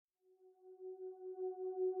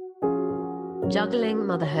Juggling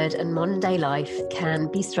motherhood and modern day life can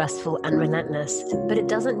be stressful and relentless, but it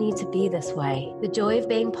doesn't need to be this way. The Joy of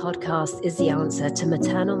Being podcast is the answer to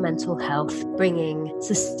maternal mental health, bringing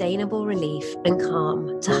sustainable relief and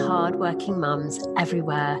calm to hardworking mums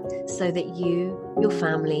everywhere so that you, your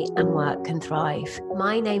family, and work can thrive.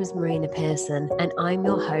 My name's Marina Pearson, and I'm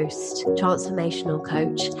your host, transformational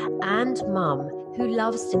coach, and mum who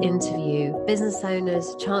loves to interview business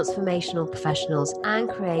owners, transformational professionals, and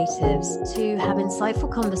creatives to have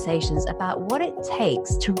insightful conversations about what it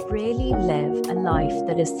takes to really live a life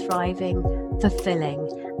that is thriving, fulfilling,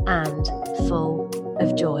 and full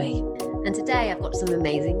of joy. And today I've got some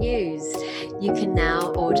amazing news. You can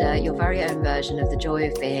now order your very own version of the Joy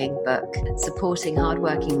of Being book, supporting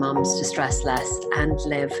hardworking mums to stress less and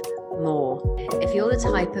live more. If you're the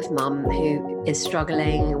type of mum who is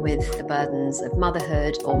struggling with the burdens of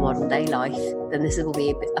motherhood or modern day life, then this will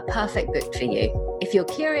be a perfect book for you. If you're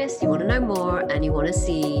curious, you want to know more, and you want to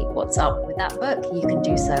see what's up with that book, you can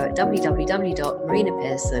do so at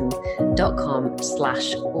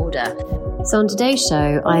www.marinapearson.com/order. So on today's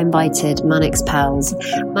show, I invited Marnix Pauwels.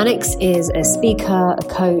 Marnix is a speaker, a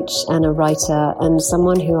coach, and a writer, and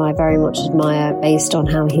someone who I very much admire based on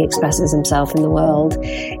how he expresses himself in the world.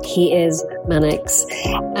 He is Marnix.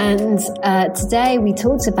 And today we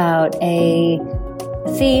talked about a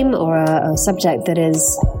theme or a subject that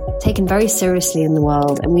is taken very seriously in the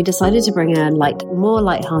world, and we decided to bring a more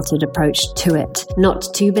lighthearted approach to it, not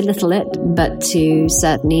to belittle it, but to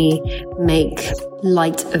certainly make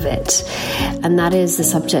light of it. And that is the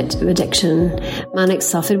subject of addiction. Marnix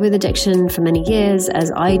suffered with addiction for many years,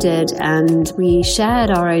 as I did, and we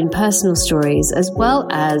shared our own personal stories as well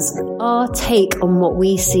as our take on what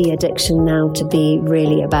we see addiction now to be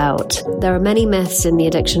really about. There are many myths in the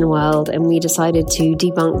addiction world, and we decided to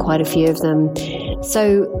debunk quite a few of them.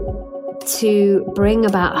 So to bring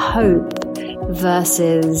about hope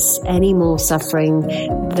versus any more suffering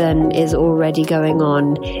than is already going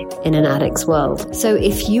on in an addict's world. So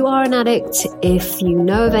if you are an addict, if you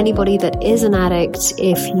know of anybody that is an addict,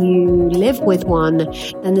 if you live with one,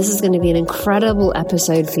 then this is going to be an incredible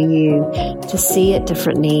episode for you to see it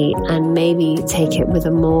differently and maybe take it with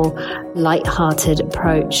a more lighthearted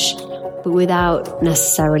approach, but without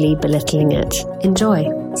necessarily belittling it. Enjoy.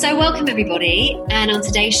 So welcome everybody. And on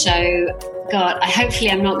today's show, hopefully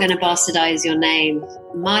I'm not going to bastardize your name.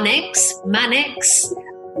 Marnix.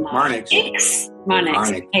 Okay,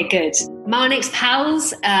 good. Marnix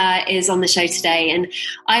Pauwels is on the show today, and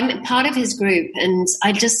I'm part of his group, and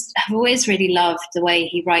I just have always really loved the way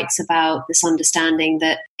he writes about this understanding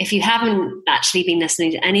that, if you haven't actually been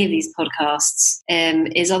listening to any of these podcasts,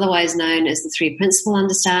 is otherwise known as the three principle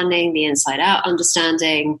understanding, the inside out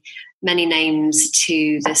understanding, many names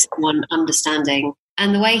to this one understanding.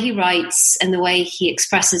 And the way he writes and the way he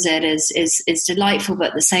expresses it is delightful, but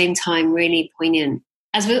at the same time really poignant.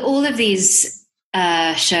 As with all of these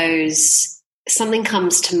shows, something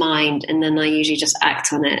comes to mind, and then I usually just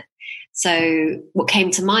act on it. So what came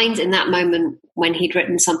to mind in that moment when he'd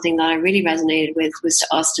written something that I really resonated with was to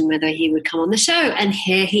ask him whether he would come on the show. And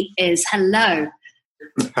here he is. Hello.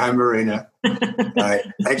 Hi, Marina. Hi.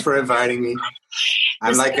 Thanks for inviting me.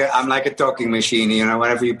 I'm like a talking machine. You know,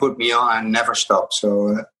 whenever you put me on, I never stop.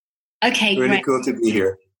 So okay, really great. Cool to be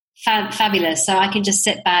here. Fabulous. So I can just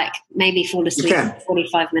sit back, maybe fall asleep for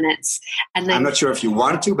 45 minutes. And then... I'm not sure if you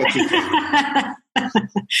want to, but you can.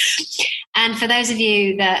 And for those of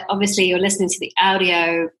you that obviously you're listening to the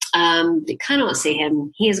audio, you cannot see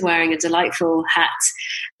him. He is wearing a delightful hat,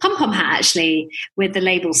 pom-pom hat actually, with the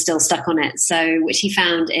label still stuck on it. So, which he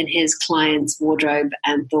found in his client's wardrobe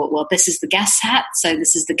and thought, well, this is the guest hat. So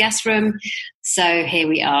this is the guest room. So here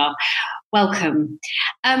we are. Welcome.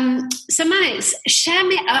 So Marnix, share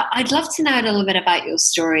me, I'd love to know a little bit about your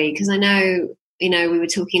story, because I know, we were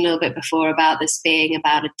talking a little bit before about this being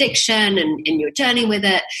about addiction and your journey with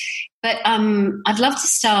it. But I'd love to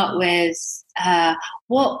start with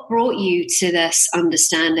what brought you to this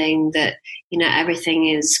understanding that, everything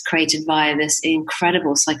is created via this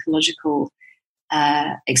incredible psychological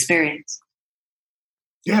experience.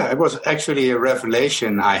 Yeah, it was actually a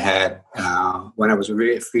revelation I had when I was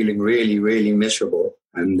feeling really, really miserable.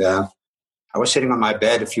 And I was sitting on my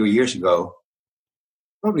bed a few years ago,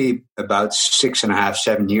 probably about 6.5,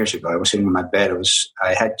 7 years ago. I was sitting on my bed.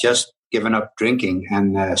 I had just given up drinking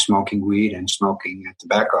and smoking weed and smoking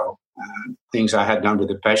tobacco, things I had done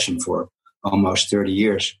with a passion for almost 30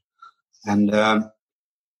 years. And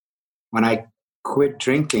when I quit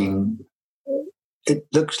drinking, it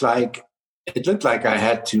looked like I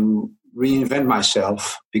had to reinvent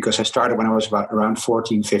myself, because I started when I was around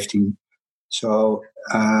 14, 15 So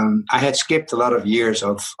I had skipped a lot of years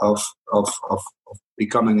of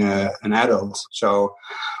becoming an adult. So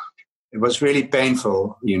it was really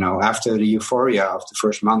painful, after the euphoria of the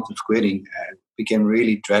first month of quitting, it became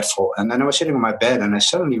really dreadful. And then I was sitting on my bed and I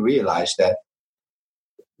suddenly realized that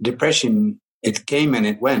depression, it came and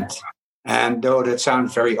it went. And though that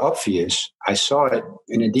sounds very obvious, I saw it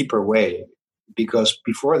in a deeper way, because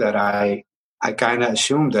before that, I kind of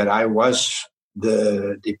assumed that I was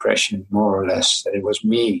the depression, more or less, that it was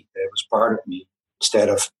me, that it was part of me, instead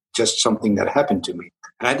of just something that happened to me.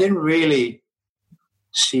 And I didn't really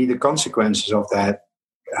see the consequences of that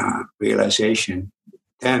realization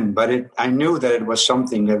then, but I knew that it was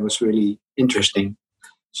something that was really interesting.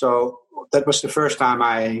 So that was the first time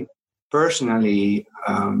I personally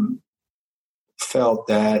felt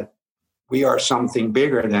that we are something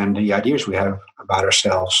bigger than the ideas we have about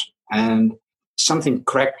ourselves, and something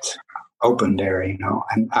cracked open there,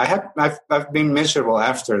 And I've been miserable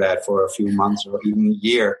after that for a few months or even a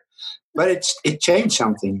year, but it changed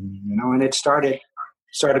something, and it started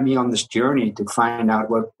me on this journey to find out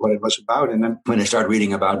what it was about. And then when I started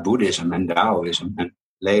reading about Buddhism and Taoism, and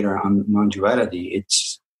later on non-duality,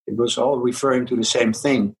 it was all referring to the same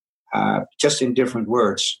thing, just in different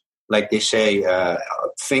words. Like they say,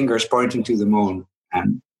 fingers pointing to the moon,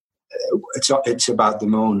 and it's about the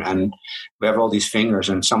moon. And we have all these fingers,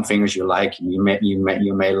 and some fingers you like. You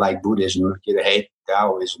may like Buddhism, you hate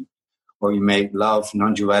Taoism, or you may love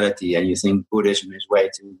non-duality, and you think Buddhism is way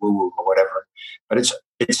too woo-woo or whatever. But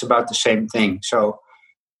it's about the same thing. So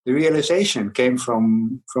the realization came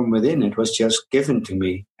from within. It was just given to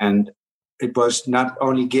me, and it was not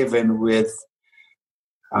only given with.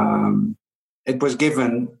 It was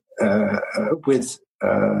given with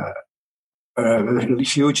a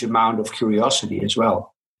huge amount of curiosity as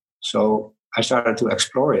well. So I started to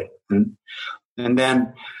explore it, and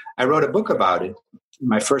then I wrote a book about it.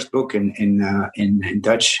 My first book in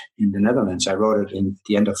Dutch in the Netherlands. I wrote it in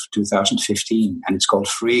the end of 2015, and it's called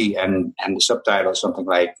Free, and the subtitle is something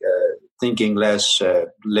like Thinking Less,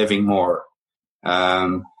 Living More.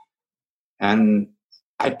 And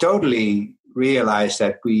I totally realized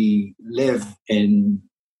that we live in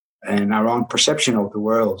our own perception of the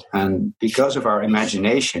world, and because of our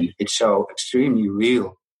imagination, it's so extremely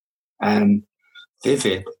real and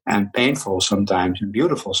vivid and painful sometimes and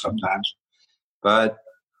beautiful sometimes. But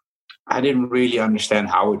I didn't really understand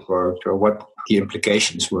how it worked or what the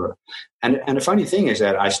implications were. And the funny thing is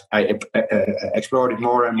that I explored it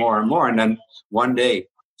more and more and more. And then one day,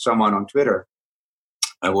 someone on Twitter,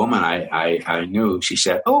 a woman I knew, she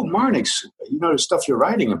said, "Oh, Marnix, the stuff you're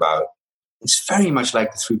writing about, it's very much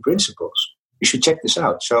like the Three Principles. You should check this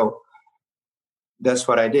out." So that's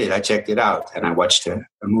what I did. I checked it out, and I watched a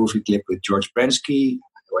movie clip with George Brensky.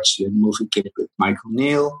 I watched a movie clip with Michael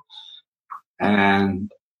Neal.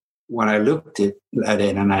 And when I looked at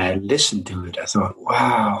it and I listened to it, I thought,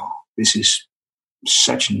 wow, this is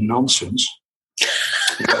such nonsense.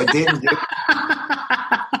 It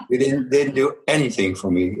didn't do anything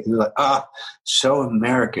for me. It was like, so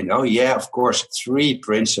American. Oh, yeah, of course, 3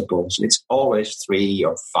 principles. It's always 3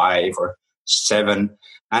 or 5 or 7.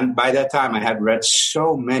 And by that time, I had read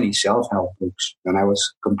so many self-help books, and I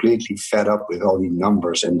was completely fed up with all the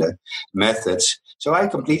numbers and the methods. So I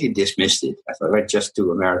completely dismissed it. I thought, just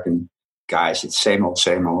 2 American guys. It's same old,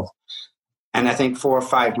 same old. And I think 4 or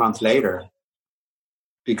 5 months later,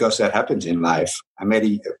 because that happens in life, I made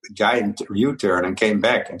a giant U-turn and came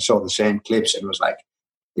back and saw the same clips and was like,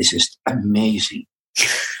 this is amazing.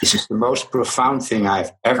 This is the most profound thing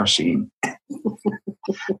I've ever seen.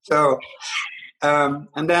 So,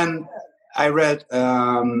 and then I read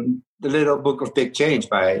the Little Book of Big Change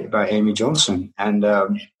by Amy Johnson. And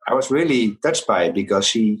I was really touched by it because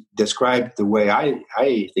she described the way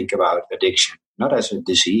I think about addiction, not as a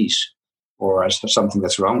disease or as something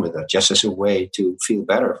that's wrong with it, just as a way to feel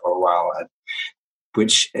better for a while,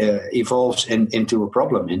 which evolves into a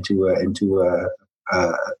problem, into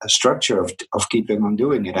a structure of keeping on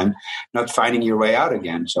doing it and not finding your way out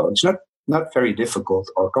again. So it's not very difficult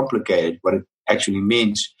or complicated what it actually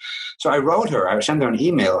means. So I wrote her, I sent her an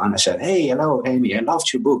email and I said, "Hey, hello, Amy, I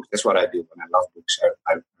loved your book." That's what I do when I love books.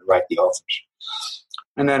 I write the authors.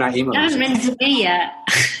 And then I emailed her. You haven't written to me yet.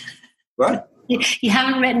 What? You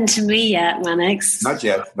haven't written to me yet, Marnix. Not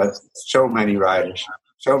yet, but so many writers,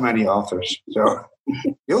 so many authors. So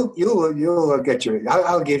you'll get your.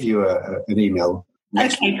 I'll give you an email.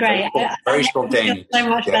 Okay, great. Very spontaneous. So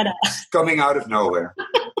much better. Coming out of nowhere.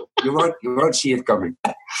 You won't see it coming.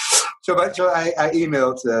 So I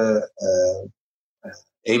emailed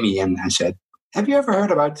Amy and I said, "Have you ever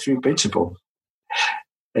heard about 3 principles?"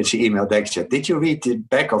 And she emailed back, she said, did you read the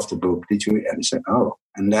back of the book? Did you? And I said, oh.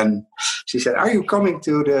 And then she said, are you coming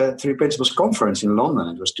to the Three Principles conference in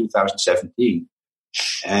London? It was 2017.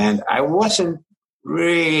 And I wasn't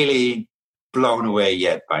really blown away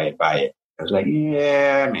yet by it. I was like,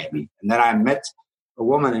 yeah, maybe. And then I met a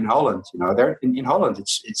woman in Holland. There in Holland,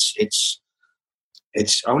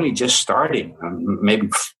 it's only just starting. Maybe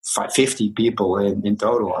 50 people in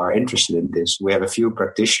total are interested in this. We have a few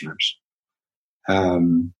practitioners.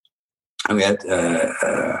 And we had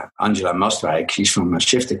Angela Mastwijk. She's from a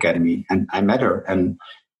Shift Academy, and I met her, and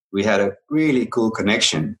we had a really cool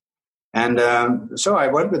connection. And so I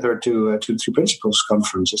went with her to Three Principles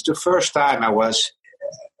conference. It's the first time I was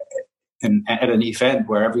at an event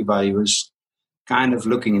where everybody was kind of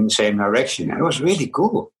looking in the same direction. And it was really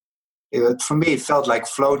cool. For me, it felt like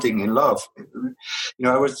floating in love.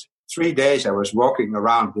 I was 3 days. I was walking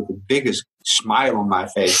around with the biggest smile on my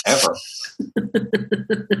face ever.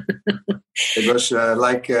 It was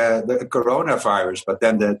like the coronavirus, but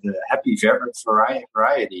then the happy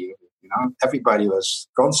variety. Everybody was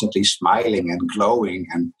constantly smiling and glowing,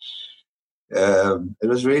 and it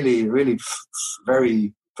was really, really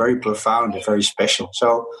very, very profound and very special.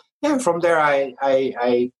 So yeah, from there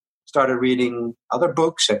I started reading other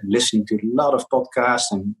books and listening to a lot of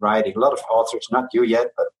podcasts and writing a lot of authors. Not you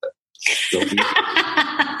yet, but you'll be.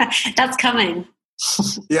 That's coming.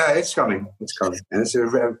 Yeah, it's coming. It's coming. And it's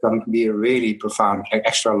going to be a really profound,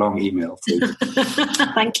 extra long email for you.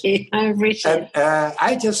 Thank you. I appreciate it.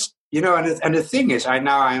 I just, and the thing is, I'm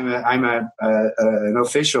an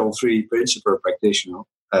official Three Principles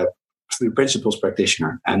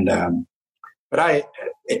practitioner. And but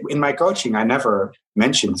in my coaching, I never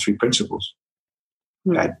mentioned Three Principles.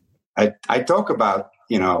 I talk about,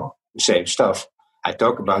 the same stuff. I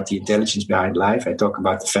talk about the intelligence behind life. I talk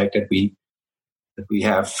about the fact that we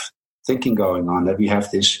have thinking going on, that we have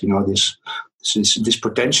this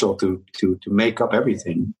potential to make up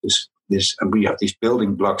everything. And we have these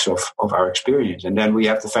building blocks of our experience, and then we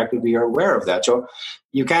have the fact that we are aware of that. So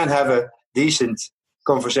you can't have a decent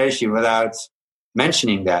conversation without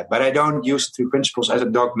mentioning that. But I don't use Three Principles as a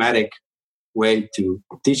dogmatic way to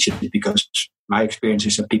teach it, because my experience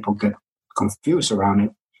is that people get confused around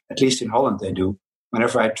it. At least in Holland, they do.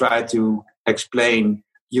 Whenever I try to explain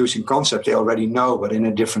using concepts they already know, but in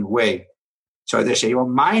a different way. So they say, well,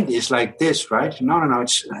 mind is like this, right? No,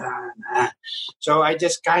 it's... So I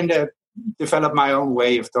just kind of developed my own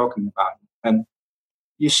way of talking about it. And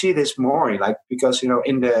you see this more, because, you don't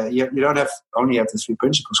only have the Three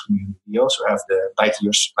Principles community, you also have like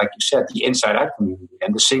you said, the inside out community,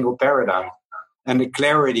 and the single paradigm, and the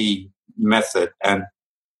clarity method. And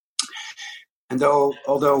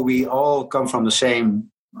although we all come from the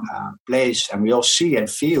same place, and we all see and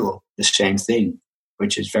feel the same thing,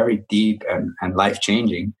 which is very deep and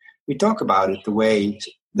life-changing, we talk about it the way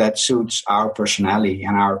that suits our personality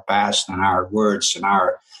and our past and our words and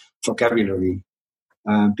our vocabulary,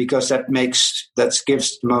 because that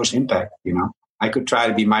gives the most impact. I could try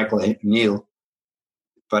to be Michael Neal,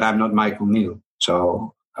 but I'm not Michael Neal,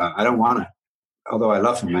 so I don't want to. Although I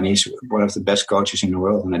love him, and he's one of the best coaches in the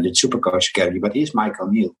world, and I did Super Coach Academy, but he's Michael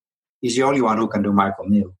Neal. He's the only one who can do Michael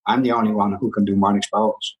Neal. I'm the only one who can do Marnix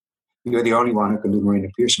Pauwels. You're the only one who can do Marina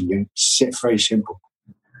Pearson. It's very simple.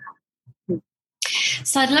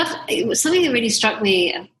 So I'd love something that really struck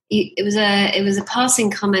me. It was a passing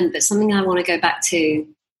comment, but something I want to go back to.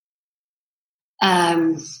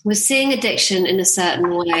 Was seeing addiction in a certain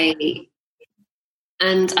way,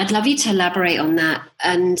 and I'd love you to elaborate on that.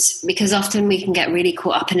 And because often we can get really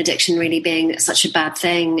caught up in addiction really being such a bad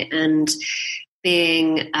thing, and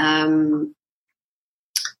being, not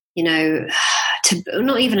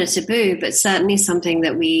even a taboo, but certainly something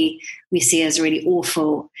that we see as really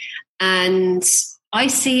awful. And I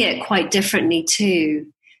see it quite differently too,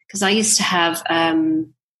 because I used to have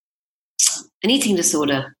an eating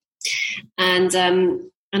disorder, and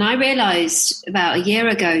I realized about a year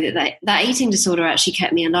ago that eating disorder actually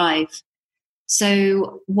kept me alive.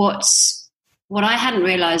 So what I hadn't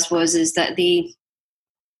realized is that the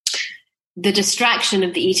distraction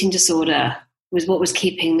of the eating disorder was what was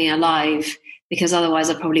keeping me alive, because otherwise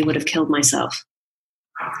I probably would have killed myself.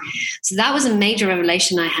 So that was a major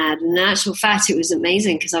revelation I had. And in actual fact, it was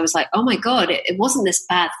amazing, because I was like, oh my God, it wasn't this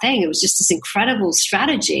bad thing. It was just this incredible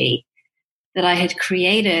strategy that I had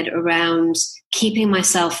created around keeping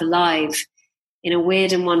myself alive in a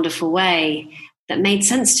weird and wonderful way that made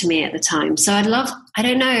sense to me at the time. So I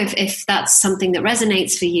don't know if that's something that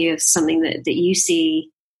resonates for you, if something that you see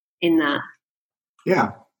in that.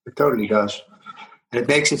 Yeah, it totally does. And it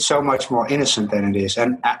makes it so much more innocent than it is.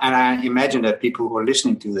 And I imagine that people who are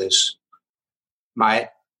listening to this might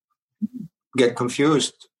get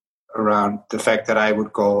confused around the fact that I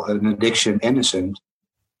would call an addiction innocent,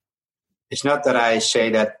 it's not that I say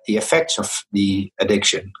that the effects of the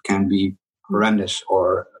addiction can be horrendous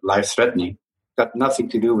or life-threatening. Got nothing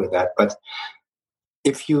to do with that. But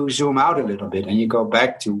if you zoom out a little bit and you go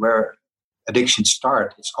back to where addictions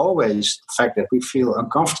start, it's always the fact that we feel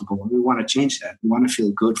uncomfortable. We want to change that. We want to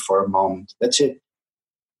feel good for a moment. That's it.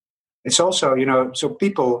 It's also, so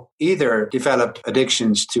people either develop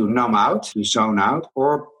addictions to numb out, to zone out,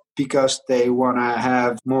 or because they want to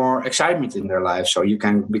have more excitement in their life. So you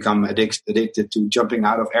can become addicted to jumping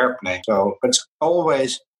out of airplanes. So it's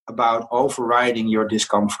always about overriding your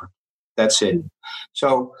discomfort. That's it.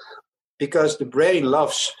 So because the brain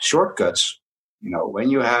loves shortcuts, when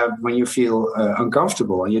you feel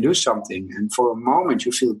uncomfortable and you do something and for a moment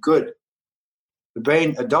you feel good, the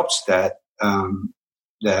brain adopts that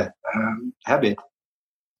habit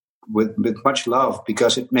with much love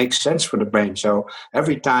because it makes sense for the brain. So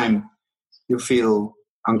every time you feel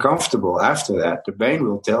uncomfortable after that, the brain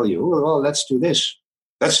will tell you, "Oh, well, let's do this."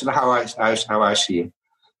 That's how I see it.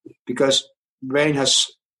 Because the brain has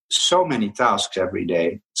so many tasks every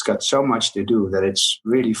day. It's got so much to do that it's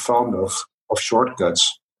really fond of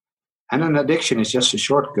shortcuts. And an addiction is just a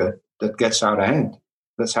shortcut that gets out of hand.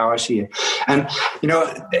 That's how I see it. And,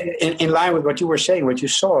 in line with what you were saying, what you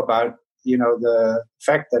saw about, the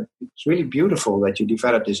fact that it's really beautiful that you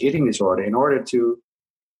developed this eating disorder in order to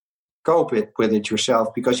cope with it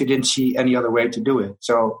yourself because you didn't see any other way to do it.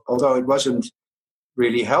 So although it wasn't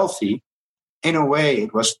really healthy, in a way,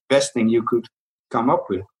 it was the best thing you could come up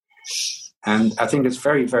with. And I think it's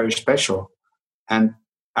very, very special. And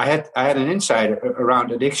I had an insight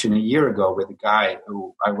around addiction a year ago with a guy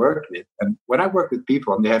who I worked with. And when I work with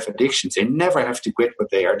people and they have addictions, they never have to quit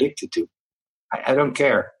what they are addicted to. I don't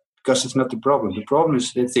care because it's not the problem. The problem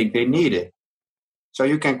is they think they need it. So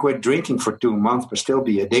you can quit drinking for 2 months but still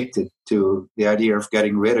be addicted to the idea of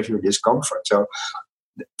getting rid of your discomfort. So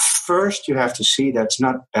first you have to see that it's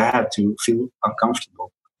not bad to feel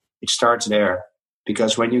uncomfortable. It starts there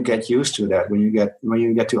because when you get used to that, when you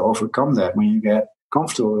get to overcome that, when you get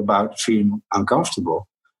comfortable about feeling uncomfortable,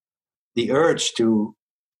 the urge to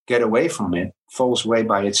get away from it falls away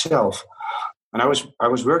by itself. And I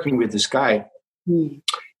was working with this guy,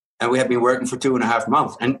 and we had been working for 2.5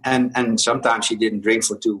 months. And sometimes he didn't drink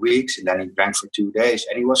for 2 weeks, and then he drank for 2 days.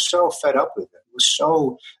 And he was so fed up with it. He was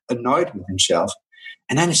so annoyed with himself.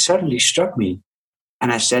 And then it suddenly struck me.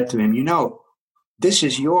 And I said to him, this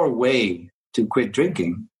is your way to quit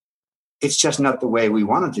drinking. It's just not the way we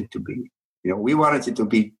wanted it to be. We wanted it to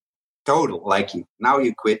be total, like now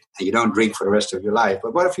you quit and you don't drink for the rest of your life.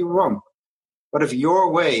 But what if you're wrong? What if your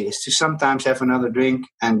way is to sometimes have another drink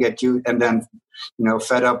and get you, and then,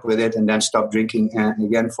 fed up with it and then stop drinking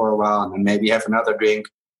again for a while and then maybe have another drink?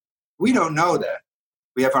 We don't know that.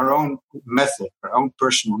 We have our own method, our own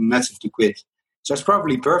personal method to quit. So it's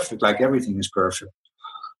probably perfect, like everything is perfect.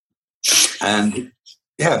 And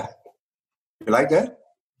yeah, you like that?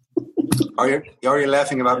 Are you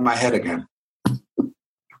laughing about my head again?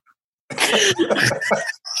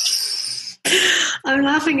 I'm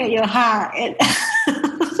laughing at your hat.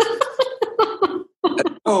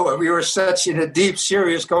 Oh, we were such in a deep,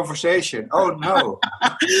 serious conversation. Oh no!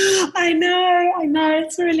 I know.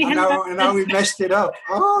 It's really. And now we messed it up.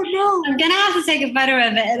 Oh no! I'm gonna have to take a photo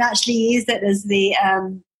of it and actually use it as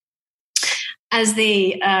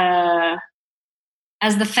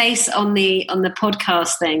the face on the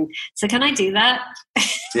podcast thing. So can I do that?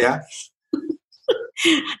 Yeah.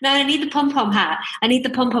 No, I need the pom-pom hat. I need the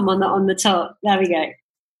pom-pom on the top. There we go.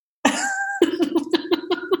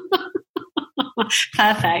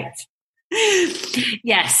 Perfect.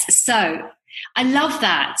 Yes. So I love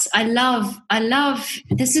that. I love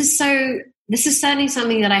this is certainly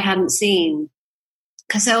something that I hadn't seen,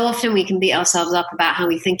 because so often we can beat ourselves up about how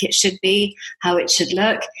we think it should be, how it should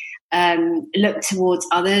look towards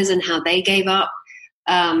others and how they gave up.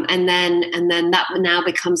 And then that now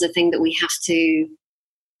becomes a thing that we have to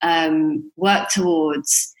work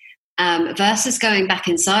towards, versus going back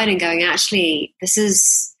inside and going, actually, this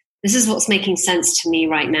is what's making sense to me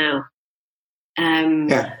right now.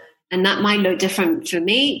 Yeah. And that might look different for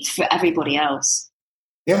me, for everybody else.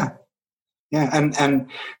 Yeah. Yeah. And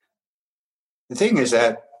the thing is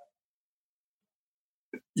that,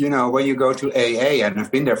 when you go to AA, and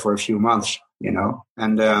I've been there for a few months,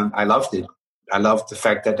 and I loved it. I loved the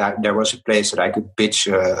fact that there was a place that I could bitch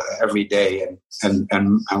every day and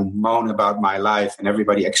moan about my life, and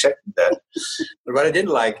everybody accepted that. But what I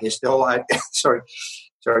didn't like is the whole.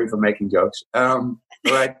 Sorry for making jokes.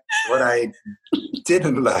 What I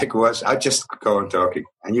didn't like was, I just go on talking,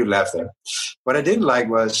 and you laugh there. What I didn't like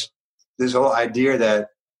was this whole idea that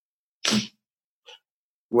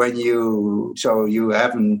when you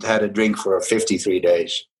haven't had a drink for 53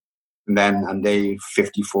 days, and then on day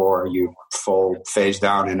 54 you fall face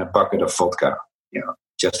down in a bucket of vodka.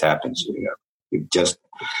 Just happens.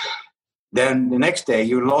 Then the next day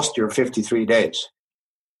you lost your 53 days.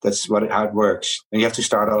 That's how it works. And you have to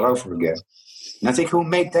start all over again. And I think who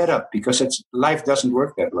made that up? Because life doesn't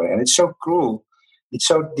work that way. And it's so cruel. It's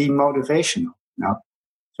so demotivational.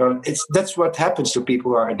 So that's what happens to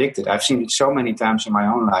people who are addicted. I've seen it so many times in my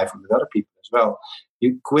own life and with other people as well.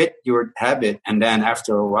 You quit your habit, and then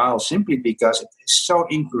after a while, simply because it's so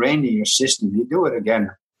ingrained in your system, you do it again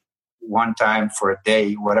one time for a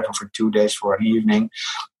day, whatever, for 2 days, for an evening.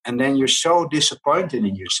 And then you're so disappointed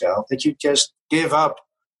in yourself that you just give up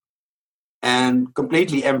and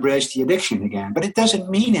completely embrace the addiction again. But it doesn't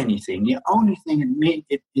mean anything. The only thing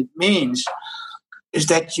it means is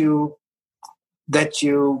that you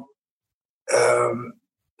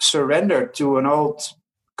surrender to an old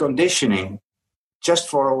conditioning just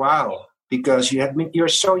for a while because you're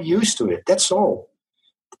so used to it. That's all.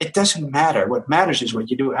 It doesn't matter. What matters is what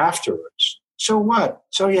you do afterwards. So what?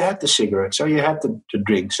 So you had the cigarette, so you had the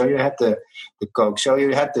drink, so you had the coke, so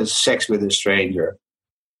you had the sex with a stranger.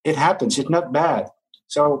 It happens. It's not bad.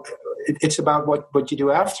 So it's about what you do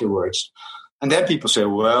afterwards. And then people say,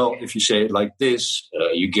 well, if you say it like this,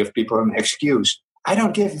 you give people an excuse. I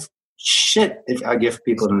don't give shit if I give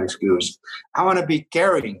people an excuse. I want to be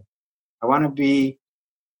caring. I want to be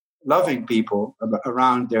loving people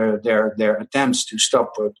around their attempts to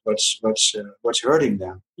stop what's hurting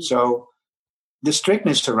them. So the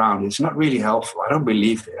strictness around it's not really helpful. I don't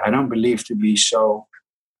believe it. I don't believe to be so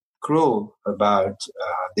cruel about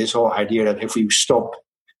this whole idea that if we stop,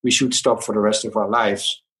 we should stop for the rest of our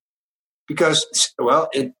lives. Because, well,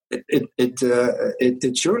 it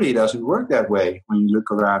surely doesn't work that way when you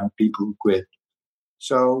look around people who quit.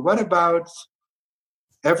 So what about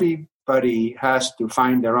everybody has to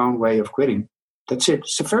find their own way of quitting? That's it.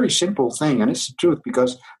 It's a very simple thing, and it's the truth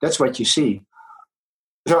because that's what you see.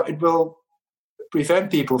 So it will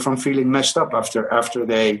prevent people from feeling messed up after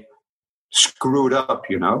they screwed up,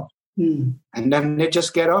 And then they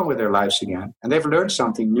just get on with their lives again. And they've learned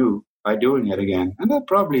something new by doing it again. And they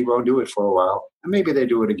probably won't do it for a while. And maybe they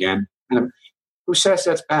do it again. And who says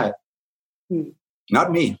that's bad?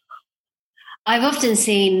 Not me. I've often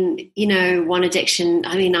seen, one addiction.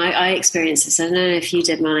 I mean, I experienced this. I don't know if you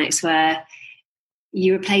did, Marnix, where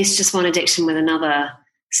you replace just one addiction with another.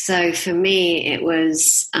 So for me, it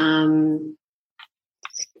was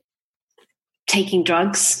taking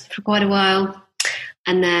drugs for quite a while.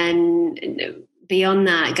 And then beyond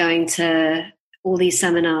that, going to all these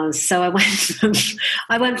seminars. So I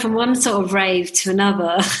went from one sort of rave to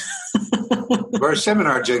another. We're a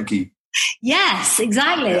seminar junkie. Yes,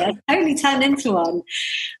 exactly. Yeah. I totally turned into one.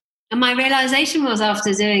 And my realization was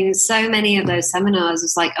after doing so many of those seminars,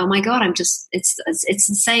 was like, oh my God, it's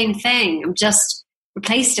the same thing. I'm just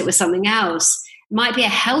replaced it with something else. It might be a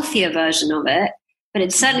healthier version of it, but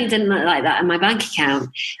it certainly didn't look like that in my bank account.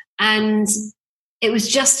 And it was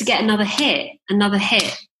just to get another hit,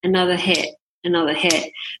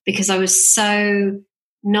 because I was so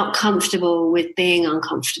not comfortable with being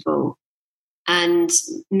uncomfortable and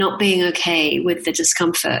not being okay with the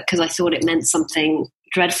discomfort because I thought it meant something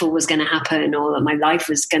dreadful was going to happen or that my life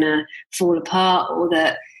was going to fall apart or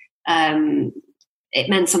that it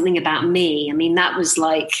meant something about me. I mean, that was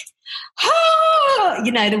like,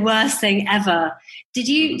 the worst thing ever.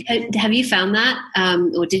 Have you found that?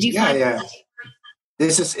 Or did you find that?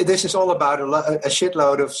 This is all about a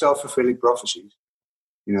shitload of self-fulfilling prophecies.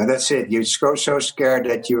 That's it. You're so scared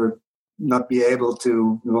that you will not be able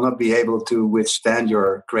to withstand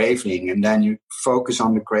your craving, and then you focus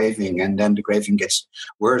on the craving, and then the craving gets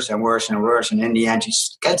worse and worse and worse, and in the end you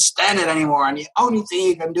just can't stand it anymore, and the only thing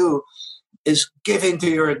you can do is give in to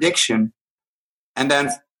your addiction, and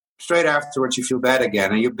then straight afterwards you feel bad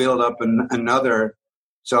again, and you build up another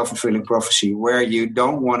self-fulfilling prophecy where you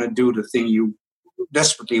don't want to do the thing you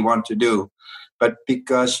desperately want to do, but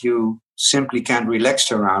because you simply can't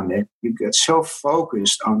relax around it, you get so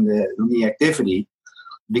focused on the activity,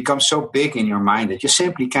 it becomes so big in your mind that you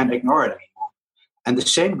simply can't ignore it anymore. And the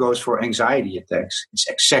same goes for anxiety attacks. It's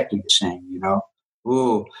exactly the same,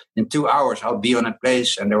 in 2 hours I'll be on a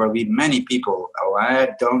place and there will be many people. Oh, I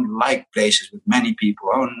don't like places with many people.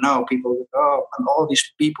 Oh no, and all these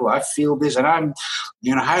people, I feel this, and I'm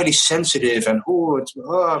highly sensitive, and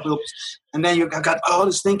and then you got all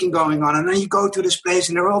this thinking going on, and then you go to this place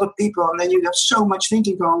and there are all the people, and then you have so much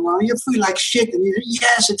thinking going on, you feel like shit, and you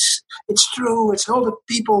yes, it's true, it's all the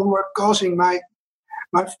people who are causing my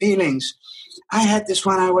my feelings. I had this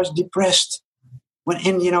when I was depressed.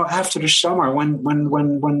 After the summer, when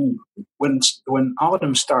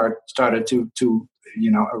autumn started to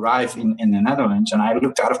arrive in the Netherlands, and I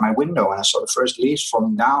looked out of my window and I saw the first leaves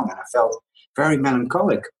falling down, and I felt very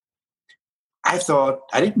melancholic. I thought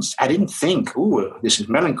I didn't think, "Ooh, this is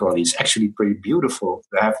melancholy." It's actually pretty beautiful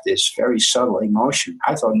to have this very subtle emotion.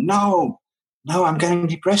 I thought, no, I'm getting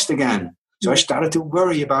depressed again. So I started to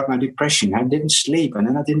worry about my depression. I didn't sleep, and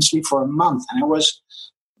then I didn't sleep for a month, and I was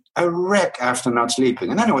a wreck after not sleeping,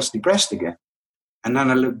 and then I was depressed again. And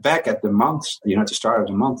then I looked back at the month, at the start of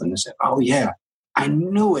the month, and I said, "Oh yeah, I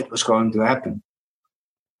knew it was going to happen."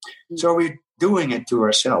 So we're doing it to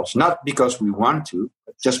ourselves, not because we want to,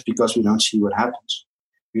 but just because we don't see what happens.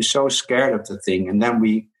 We're so scared of the thing, and then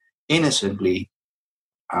we innocently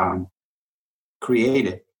create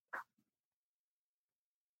it.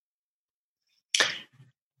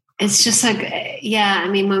 It's just like, yeah, I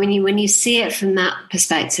mean, when you see it from that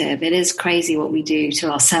perspective, it is crazy what we do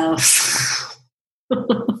to ourselves.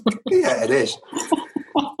 Yeah, it is.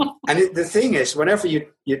 And the thing is, whenever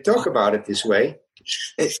you talk about it this way,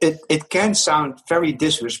 it can sound very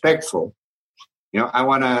disrespectful. I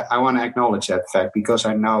want to acknowledge that fact, because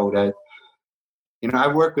I know that, I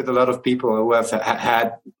work with a lot of people who have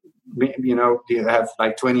had, you have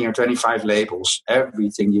like 20 or 25 labels.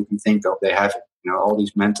 Everything you can think of, they have it. All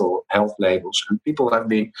these mental health labels. And people have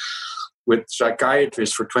been with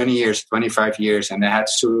psychiatrists for 20 years, 25 years, and they had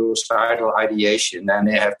suicidal ideation, and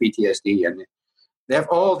they have PTSD, and they have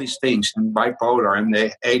all these things, and bipolar, and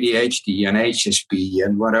the ADHD, and HSP,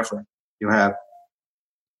 and whatever you have.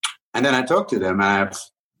 And then I talk to them, and I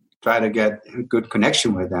try to get a good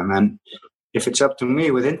connection with them. And if it's up to me,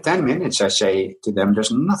 within 10 minutes, I say to them,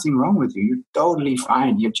 "There's nothing wrong with you. You're totally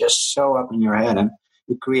fine. You're just so up in your head." And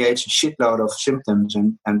it creates a shitload of symptoms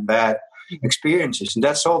and bad experiences. And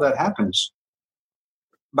that's all that happens.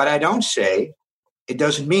 But I don't say it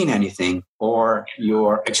doesn't mean anything, or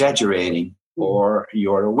you're exaggerating, or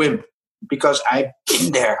you're a wimp. Because I've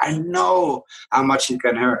been there. I know how much it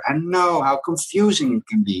can hurt. I know how confusing it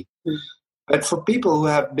can be. But for people who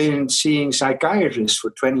have been seeing psychiatrists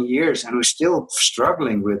for 20 years and who are still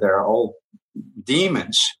struggling with their old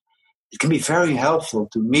demons, it can be very helpful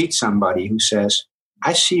to meet somebody who says,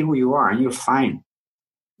 "I see who you are and you're fine."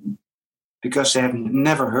 Because they have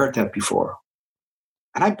never heard that before.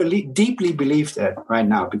 And I deeply believe that right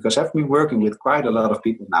now, because I've been working with quite a lot of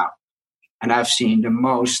people now. And I've seen the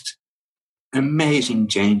most amazing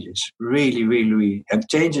changes, really, really, really, and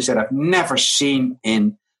changes that I've never seen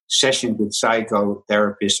in sessions with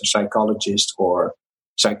psychotherapists or psychologists or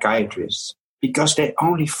psychiatrists, because they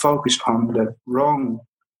only focus on the wrong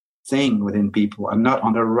thing within people and not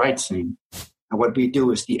on the right thing. And what we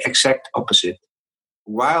do is the exact opposite,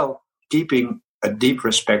 while keeping a deep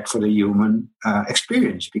respect for the human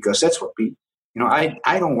experience, because that's what we,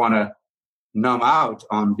 I don't want to numb out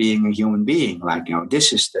on being a human being. Like,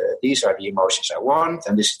 these are the emotions I want,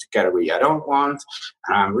 and this is the category I don't want.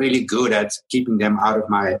 And I'm really good at keeping them out of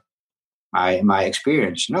my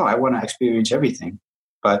experience. No, I want to experience everything,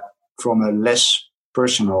 but from a less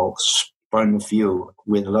personal point of view,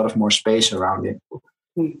 with a lot of more space around it.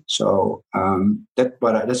 So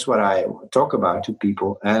that's what I talk about to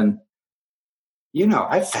people. And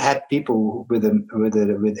I've had people with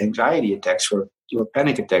anxiety attacks or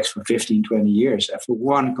panic attacks for 15, 20 years after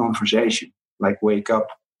one conversation, like wake up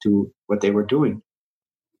to what they were doing.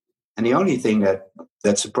 And the only thing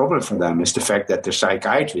that's a problem for them is the fact that the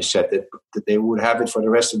psychiatrist said that they would have it for the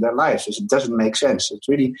rest of their lives. It doesn't make sense. It's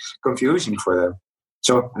really confusing for them.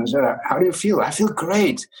 So I said, "How do you feel?" "I feel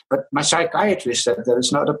great, but my psychiatrist said that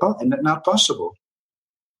it's not possible."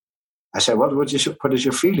 I said, "What does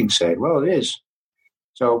your feeling say?" "Well, it is."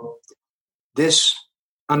 So this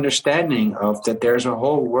understanding of that there's a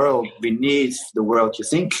whole world beneath the world you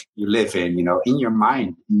think you live in, in your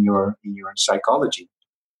mind, in your psychology.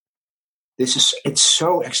 It's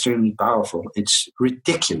so extremely powerful. It's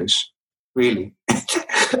ridiculous, really.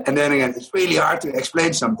 And then again, it's really hard to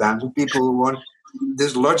explain sometimes to people who want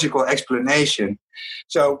this logical explanation.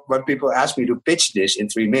 So when people ask me to pitch this in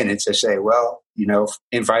 3 minutes, I say, "Well,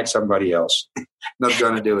 invite somebody else." Not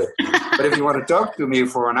going to do it. But if you want to talk to me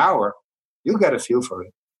for an hour, you'll get a feel for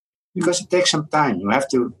it. Because it takes some time. You have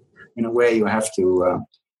to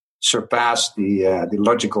surpass the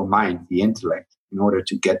logical mind, the intellect, in order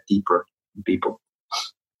to get deeper in people.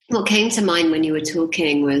 What came to mind when you were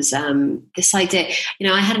talking was this idea.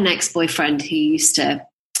 I had an ex-boyfriend who used to,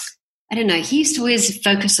 he used to always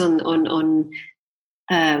focus on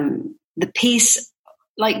the piece,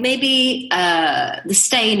 like maybe the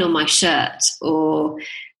stain on my shirt, or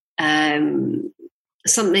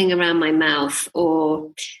something around my mouth,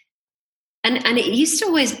 or and it used to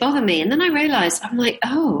always bother me. And then I realized, I'm like,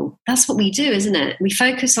 oh, that's what we do, isn't it? We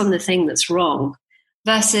focus on the thing that's wrong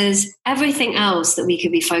versus everything else that we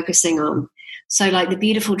could be focusing on. So like the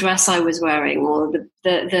beautiful dress I was wearing, or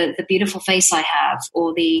the beautiful face I have,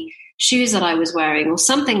 or the shoes that I was wearing, or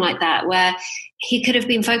something like that, where he could have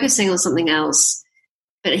been focusing on something else,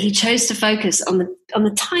 but he chose to focus on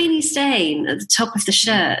the tiny stain at the top of the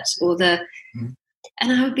shirt, or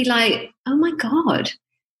and I would be like, oh my God,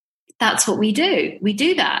 that's what we do. We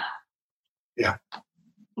do that. Yeah.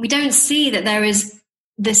 We don't see that there is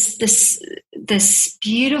this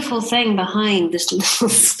beautiful thing behind this little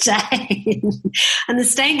stain, and the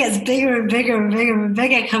stain gets bigger and bigger and bigger and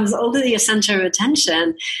bigger, comes all to your center of attention,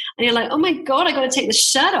 and you're like, oh my God, I got to take the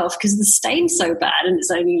shirt off because the stain's so bad, and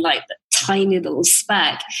it's only like the tiny little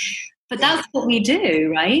speck. But that's what we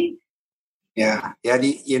do, right? Yeah.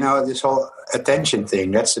 This whole attention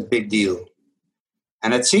thing, that's a big deal.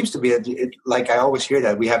 And it seems to be, like I always hear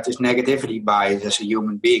that, we have this negativity bias as a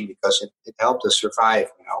human being because it helped us survive.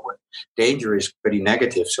 Danger is pretty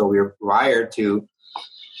negative. So we're wired to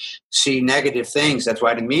see negative things. That's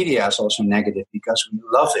why the media is also negative, because we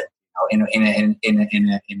love it, in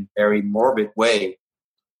a very morbid way.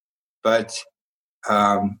 But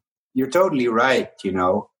you're totally right,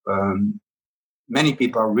 many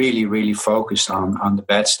people are really, really focused on the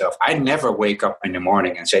bad stuff. I never wake up in the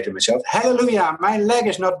morning and say to myself, hallelujah, my leg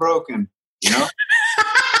is not broken,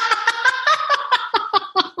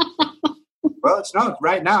 Well, it's not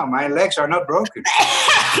right now. My legs are not broken.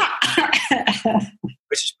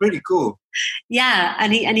 Which is pretty cool. Yeah,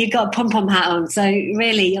 and you got a pom-pom hat on. So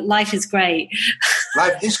really, life is great.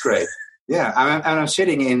 Life is great. Yeah, I'm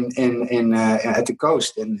sitting in at the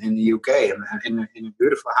coast in the UK, in a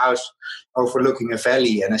beautiful house overlooking a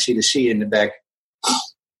valley, and I see the sea in the back.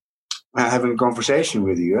 Having a conversation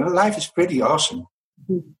with you. Life is pretty awesome.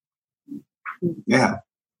 Yeah.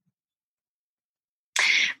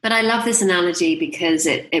 But I love this analogy because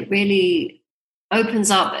it really opens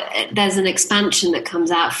up. There's an expansion that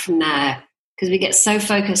comes out from there, because we get so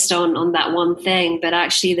focused on that one thing, but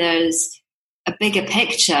actually there's a bigger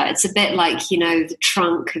picture. It's a bit like, the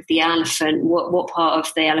trunk of the elephant. What part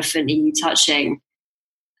of the elephant are you touching?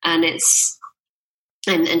 And it's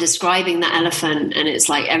and describing that elephant, and it's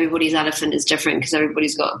like everybody's elephant is different because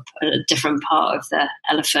everybody's got a different part of the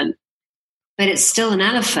elephant. But it's still an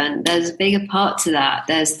elephant. There's a bigger part to that.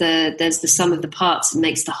 There's the sum of the parts that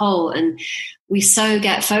makes the whole. And we so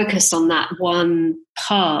get focused on that one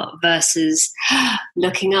part versus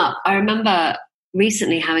looking up. I remember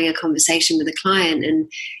recently having a conversation with a client,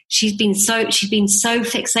 and she'd been so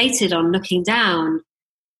fixated on looking down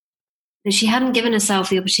that she hadn't given herself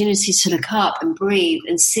the opportunity to look up and breathe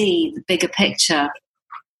and see the bigger picture,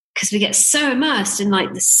 because we get so immersed in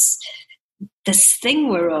like this thing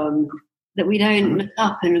we're on that we don't look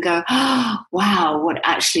up and go, oh, wow, what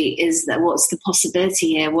actually is there? What's the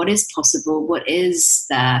possibility here? What is possible? What is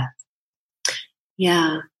there?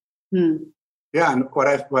 Yeah. Yeah, and what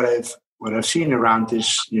I've seen around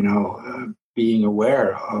this, being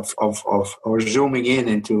aware of or zooming in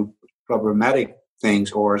into problematic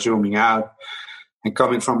things, or zooming out and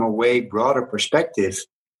coming from a way broader perspective.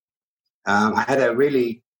 I had a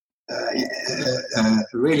really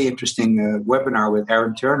interesting webinar with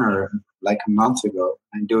Aaron Turner like a month ago,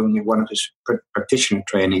 and doing one of his practitioner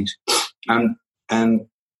trainings, and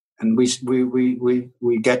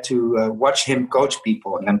we get to watch him coach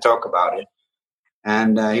people and then talk about it.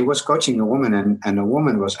 And he was coaching a woman, and a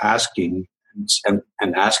woman was asking and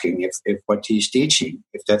asking if what he's teaching,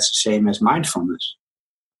 if that's the same as mindfulness.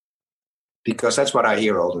 Because that's what I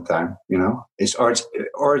hear all the time, It's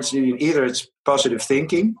either it's positive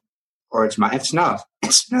thinking, or it's not. It's not.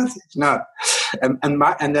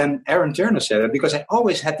 And then Aaron Turner said it, because I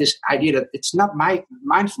always had this idea that it's not my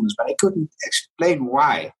mindfulness, but I couldn't explain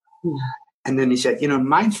why. And then he said,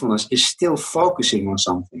 mindfulness is still focusing on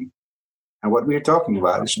something. And what we're talking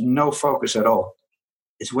about is no focus at all.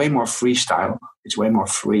 It's way more freestyle. It's way more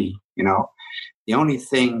free. The only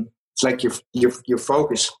thing, it's like your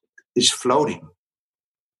focus is floating.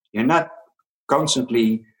 You're not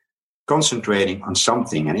constantly concentrating on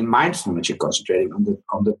something. And in mindfulness, you're concentrating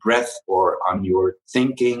on the breath, or on your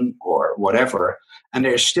thinking, or whatever. And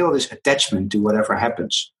there's still this attachment to whatever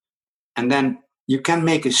happens. And then you can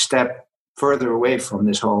make a step further away from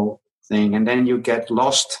this whole thing, and then you get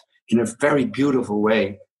lost in a very beautiful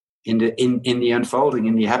way in the unfolding,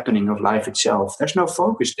 in the happening of life itself. There's no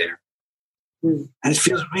focus there. And it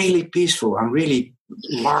feels really peaceful and really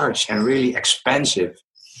large and really expansive.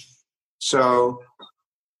 So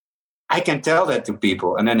I can tell that to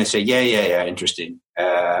people, and then they say, yeah, interesting.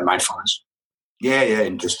 Mindfulness. Yeah,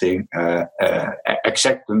 interesting.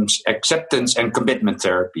 Acceptance and commitment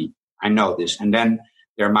therapy. I know this. And then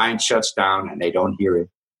their mind shuts down and they don't hear it.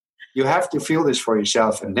 You have to feel this for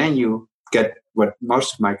yourself, and then you get what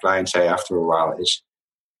most of my clients say after a while is,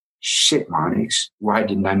 shit, Marnix, why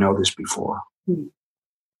didn't I know this before?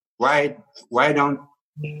 Why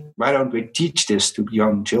don't we teach this to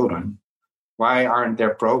young children? Why aren't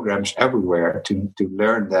there programs everywhere to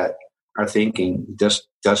learn that our thinking just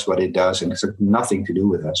does what it does and it's nothing to do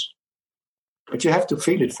with us? But you have to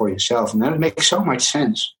feel it for yourself, and then it makes so much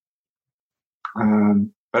sense.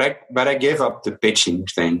 But I gave up the pitching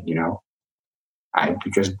thing,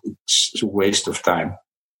 because it's a waste of time.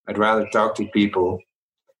 I'd rather talk to people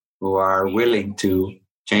who are willing to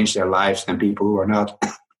change their lives than people who are not,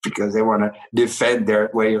 because they want to defend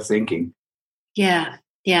their way of thinking. Yeah.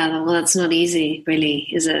 Well, that's not easy, really,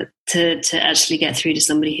 is it? To actually get through to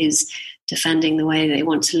somebody who's defending the way they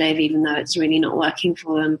want to live, even though it's really not working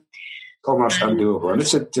for them. Almost undoable. And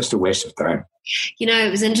it's just a waste of time.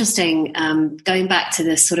 It was interesting, going back to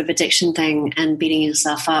this sort of addiction thing and beating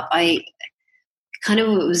yourself up. I kind of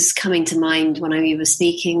what was coming to mind when you were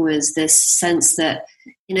speaking was this sense that,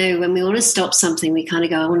 when we want to stop something, we kind of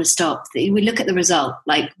go, I want to stop. We look at the result,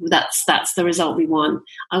 like that's the result we want.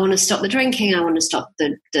 I want to stop the drinking. I want to stop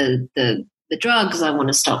the drugs. I want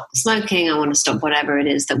to stop the smoking. I want to stop whatever it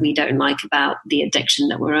is that we don't like about the addiction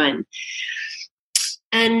that we're in.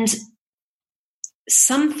 And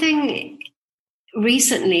something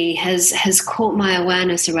recently has caught my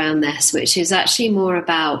awareness around this, which is actually more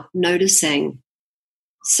about noticing.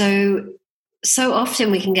 So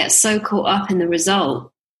often we can get so caught up in the result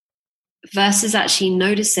versus actually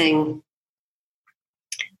noticing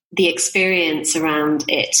the experience around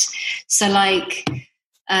it. So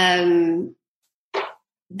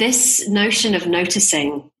this notion of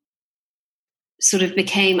noticing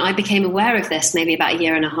I became aware of this maybe about 1.5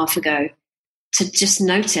 years ago, to just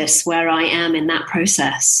notice where I am in that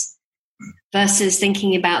process versus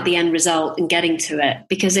thinking about the end result and getting to it,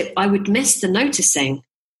 because I would miss the noticing.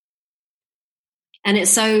 And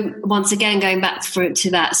it's so, once again, going back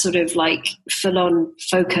to that sort of like full-on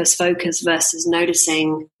focus versus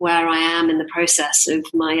noticing where I am in the process of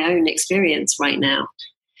my own experience right now.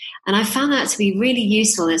 And I found that to be really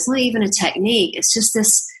useful. It's not even a technique. It's just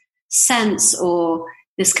this sense or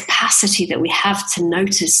this capacity that we have to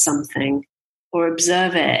notice something or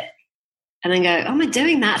observe it and then go, oh, am I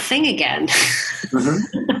doing that thing again?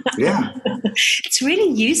 Mm-hmm. Yeah. It's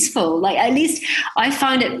really useful. Like, at least I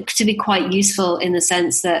find it to be quite useful in the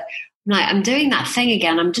sense that, like, I'm doing that thing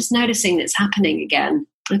again. I'm just noticing it's happening again.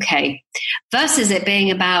 Okay. Versus it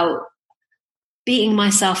being about beating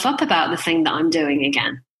myself up about the thing that I'm doing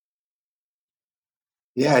again.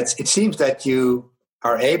 Yeah, it seems that you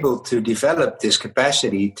are able to develop this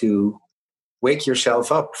capacity to wake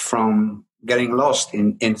yourself up from getting lost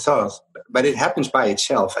in thought, but it happens by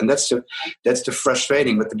itself, and that's the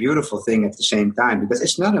frustrating but the beautiful thing at the same time, because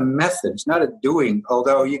it's not a method, it's not a doing,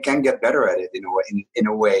 although you can get better at it in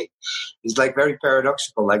a way. It's like very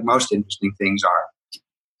paradoxical, like most interesting things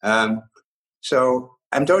are. So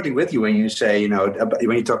I'm totally with you when you say,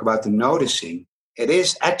 when you talk about the noticing, it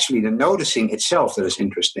is actually the noticing itself that is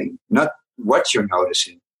interesting, not what you're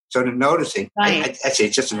noticing. So the noticing, right. I say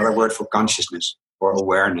it's just another word for consciousness or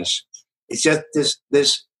awareness. It's just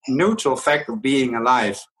this neutral fact of being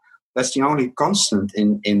alive. That's the only constant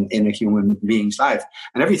in a human being's life.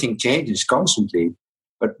 And everything changes constantly.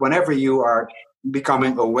 But whenever you are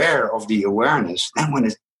becoming aware of the awareness,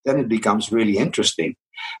 then it becomes really interesting,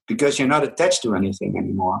 because you're not attached to anything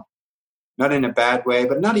anymore. Not in a bad way,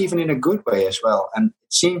 but not even in a good way as well. And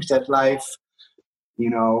it seems that life,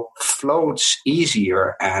 floats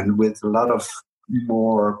easier and with a lot of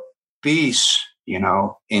more peace, in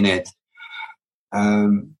it.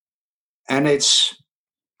 And it's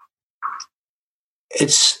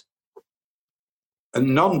a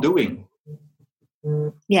non-doing.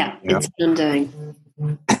 Yeah, it's non-doing.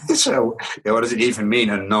 So, what does it even mean,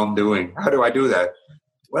 a non-doing? How do I do that?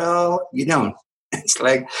 Well, you don't. It's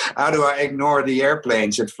like, how do I ignore the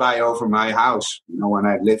airplanes that fly over my house? When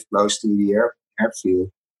I live close to the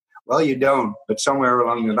airfield. Well, you don't. But somewhere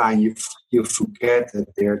along the line, you forget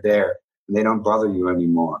that they're there. And they don't bother you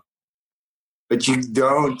anymore. But you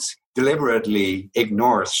don't deliberately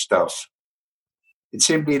ignore stuff. It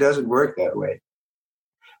simply doesn't work that way.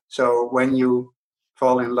 So when you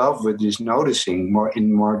fall in love with this noticing in a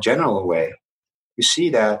more general way, you see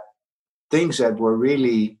that things that were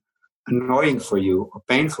really annoying for you or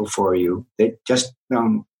painful for you, they just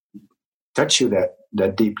don't touch you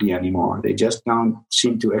that deeply anymore. They just don't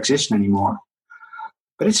seem to exist anymore.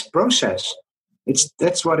 But it's a process.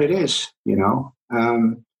 That's what it is, you know.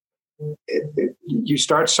 You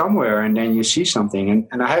start somewhere and then you see something.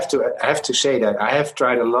 And I have to say that I have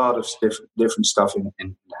tried a lot of different stuff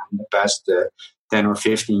in the past 10 or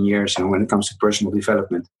 15 years, and when it comes to personal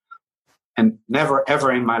development. And never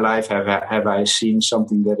ever in my life have I seen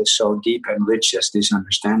something that is so deep and rich as this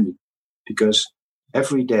understanding. Because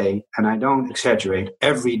every day, and I don't exaggerate,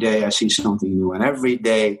 every day I see something new, and every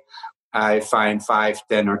day I find 5,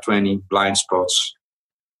 10, or 20 blind spots,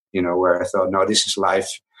 you know, where I thought, no, this is life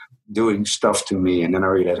doing stuff to me. And then I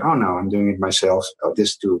realized, oh no, I'm doing it myself. Oh,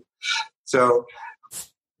 this too. So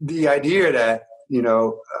the idea that, you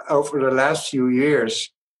know, over the last few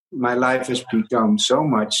years, my life has become so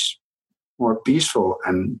much more peaceful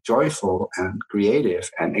and joyful and creative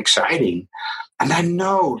and exciting. And I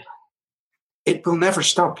know it will never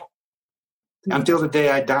stop until the day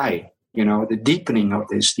I die. You know, the deepening of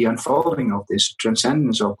this, the unfolding of this,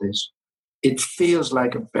 transcendence of this, it feels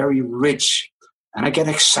like a very rich, and I get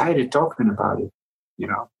excited talking about it, you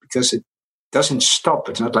know, because it doesn't stop.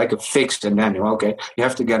 It's not like a fix and then, okay, you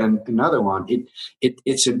have to get another one.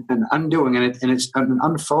 It's an undoing, and it's an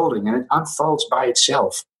unfolding, and it unfolds by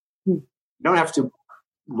itself. You don't have to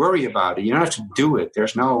worry about it. You don't have to do it.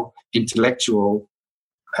 There's no intellectual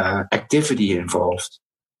activity involved.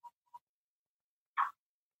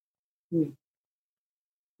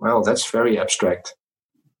 Well, that's very abstract.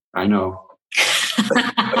 I know. But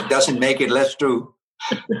it doesn't make it less true.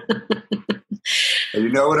 You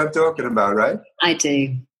know what I'm talking about, right? I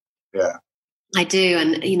do. Yeah. I do.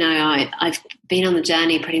 And, you know, I've been on the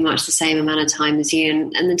journey pretty much the same amount of time as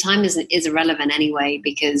you. And the time is irrelevant anyway,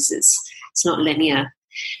 because it's not linear.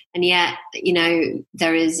 And yet, you know,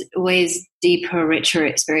 there is always deeper, richer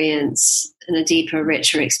experience and a deeper,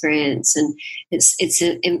 richer experience. And it's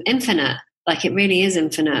infinite. Like, it really is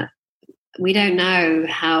infinite. We don't know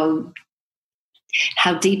how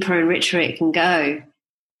deeper and richer it can go,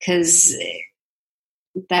 because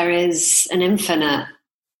there is an infinite,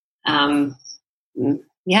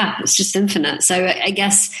 it's just infinite. So I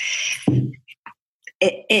guess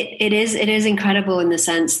it is incredible in the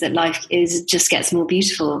sense that life just gets more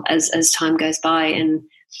beautiful as time goes by. And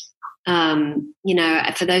you know,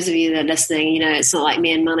 for those of you that are listening, you know, it's not like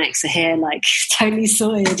me and Marnix are here like totally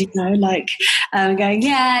sorted, you know, like going,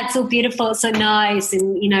 yeah, it's all beautiful, it's so nice,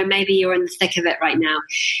 and you know, maybe you're in the thick of it right now,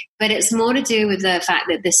 but it's more to do with the fact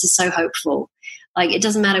that this is so hopeful. Like, it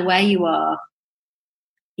doesn't matter where you are,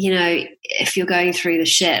 you know, if you're going through the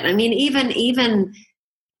shit. I mean, even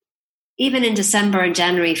in December and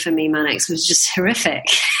January for me, Marnix was just horrific.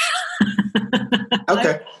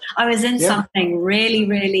 Okay. I was in something really,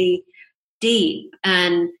 really deep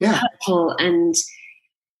and hurtful, and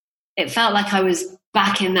it felt like I was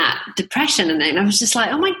back in that depression, and then I was just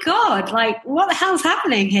like, oh my God, like, what the hell's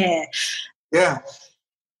happening here? Yeah.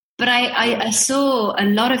 But I saw a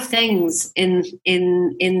lot of things in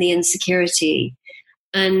the insecurity,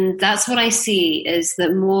 and that's what I see, is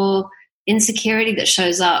that more insecurity that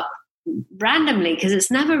shows up randomly, because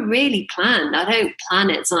it's never really planned. I don't plan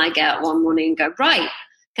it, so I get up one morning and go, right,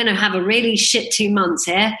 going to have a really shit 2 months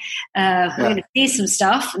here. I'm going to see some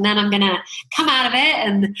stuff, and then I'm going to come out of it,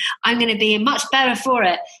 and I'm going to be much better for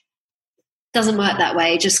it. Doesn't work that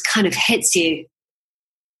way. It just kind of hits you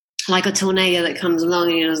like a tornado that comes along,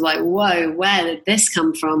 and you're just like, whoa, where did this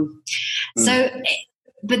come from? So,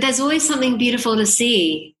 but there's always something beautiful to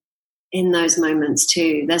see in those moments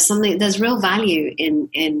too. There's real value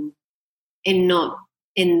in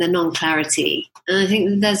the non-clarity. And I think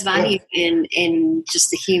that there's value in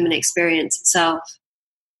just the human experience itself.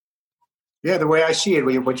 Yeah, the way I see it,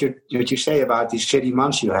 what you say about these shitty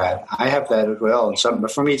months you had, I have that as well.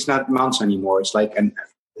 But for me, it's not months anymore. It's like,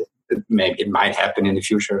 maybe it might happen in the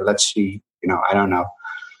future. Let's see. You know, I don't know.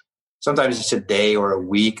 Sometimes it's a day or a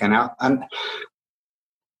week. And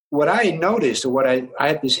what I noticed, or what I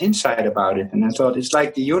had this insight about it, and I thought, it's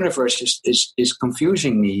like the universe is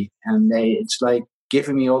confusing me, and it's like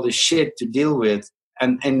giving me all this shit to deal with,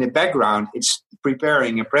 and in the background, it's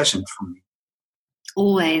preparing a present for me.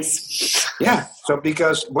 Always. Yeah. So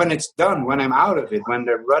because when it's done, when I'm out of it, when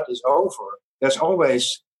the rut is over, there's all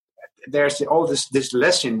this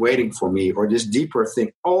lesson waiting for me, or this deeper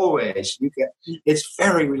thing. Always, it's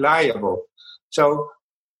very reliable. So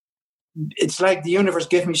it's like the universe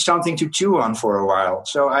gives me something to chew on for a while.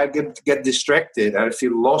 So I get distracted. I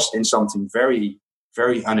feel lost in something very,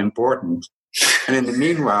 very unimportant. And in the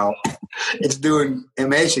meanwhile, it's doing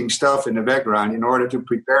amazing stuff in the background in order to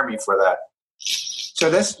prepare me for that. So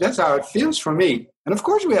that's how it feels for me. And of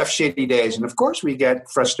course we have shitty days, and of course we get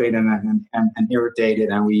frustrated and irritated,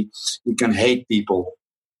 and we can hate people.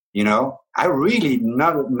 You know, I really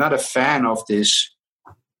not a fan of this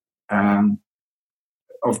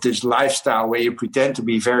lifestyle where you pretend to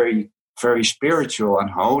be very, very spiritual and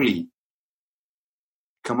holy.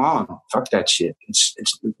 Come on, fuck that shit.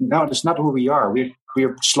 That's not who we are.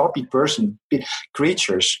 We're sloppy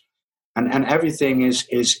creatures, and everything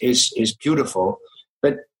is beautiful.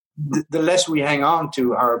 But the less we hang on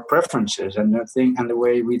to our preferences and the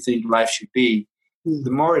way we think life should be, the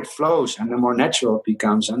more it flows and the more natural it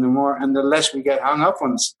becomes, and the less we get hung up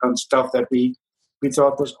on stuff that we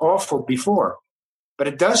thought was awful before. But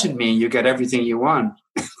it doesn't mean you get everything you want,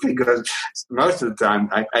 because most of the time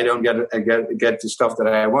I don't get the stuff that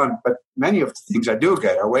I want. But many of the things I do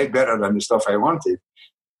get are way better than the stuff I wanted.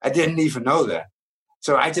 I didn't even know that.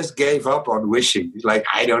 So I just gave up on wishing. It's like,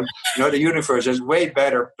 the universe has way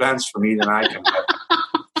better plans for me than I can have.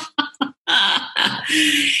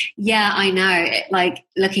 Yeah, I know. Like,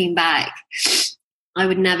 looking back, I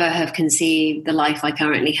would never have conceived the life I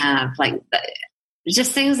currently have. Like,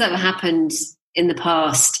 just things that have happened in the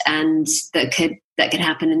past and that could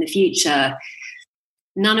happen in the future.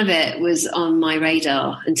 None of it was on my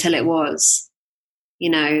radar until it was. You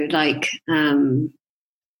know, like,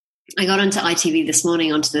 I got onto ITV this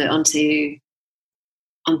morning onto the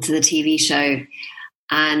TV show,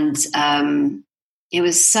 and it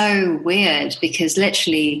was so weird because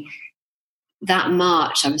literally that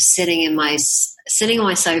March I was sitting on my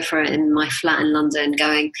sofa in my flat in London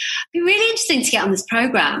going, it'd be really interesting to get on this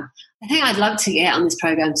program. I think I'd love to get on this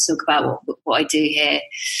program to talk about what I do here.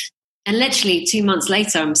 And literally 2 months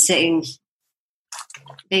later, I'm sitting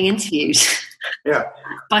being interviewed. Yeah.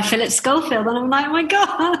 By Philip Schofield, and I'm like, oh my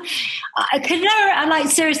God,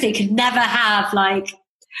 seriously, could never have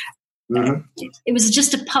it was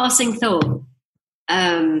just a passing thought.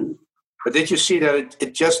 But did you see that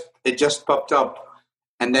it just popped up,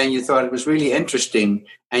 and then you thought it was really interesting,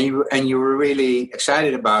 and you were really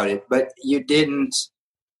excited about it, but you didn't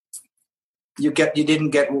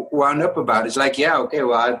get wound up about it. It's like, yeah, okay,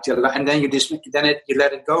 well, and then you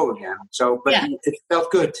let it go again. So, but it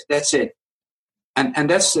felt good. That's it. And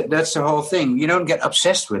that's the whole thing. You don't get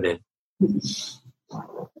obsessed with it.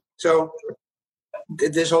 So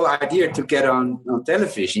this whole idea to get on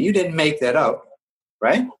television, you didn't make that up,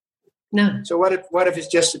 right? No. So what if it's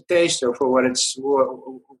just a taster for what's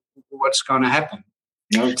going to happen?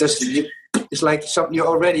 You know, it's like something you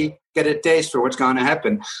already get a taste for what's going to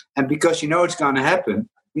happen, and because you know it's going to happen,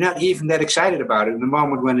 you're not even that excited about it in the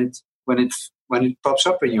moment when it pops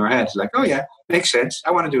up in your head. It's like, oh yeah, makes sense.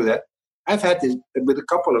 I want to do that. I've had this with a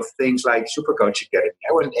couple of things like Supercoach Academy.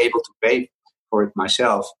 I wasn't able to pay for it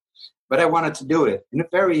myself, but I wanted to do it in a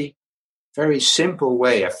very, very simple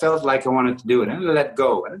way. I felt like I wanted to do it, and I let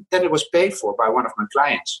go. And then it was paid for by one of my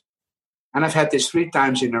clients. And I've had this 3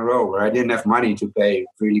 times in a row where I didn't have money to pay a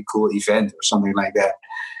really cool event or something like that.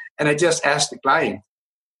 And I just asked the client,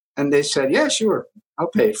 and they said, yeah, sure,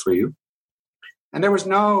 I'll pay it for you. And it was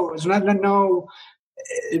not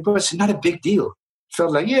a big deal.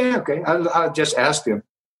 Felt like, yeah, okay, I'll just ask them.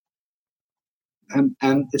 And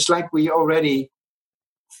it's like we already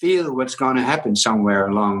feel what's going to happen somewhere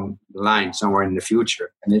along the line, somewhere in the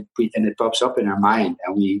future, and it pops up in our mind,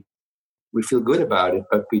 and we feel good about it,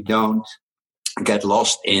 but we don't get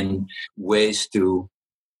lost in ways to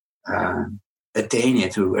attain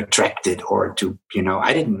it, to attract it, or to,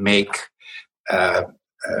 I didn't make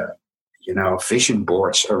vision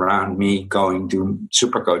boards around me going to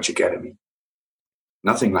Supercoach Academy.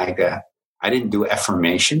 Nothing like that. I didn't do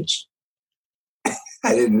affirmations.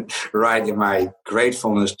 I didn't write in my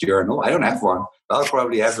gratefulness journal. I don't have one. I'll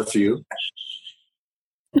probably have a few.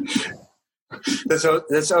 I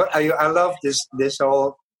love this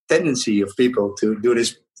whole tendency of people to do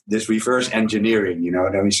this reverse engineering.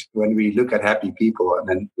 When we look at happy people, and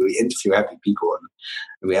then we interview happy people, and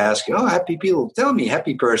we ask, oh, happy people, tell me,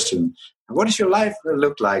 happy person, what does your life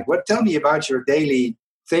look like? Tell me about your daily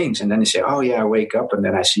things. And then they say, oh yeah, I wake up and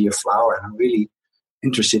then I see a flower, and I'm really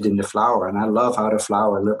interested in the flower, and I love how the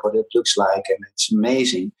flower what it looks like, and it's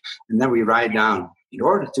amazing. And then we write down, in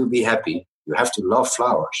order to be happy, you have to love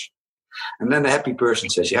flowers. And then the happy person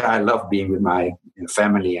says, yeah, I love being with my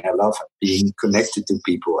family, and I love being connected to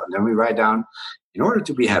people. And then we write down, in order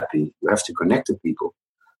to be happy, you have to connect to people.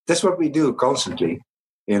 That's what we do constantly,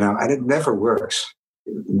 and it never works.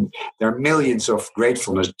 There are millions of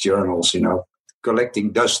gratefulness journals,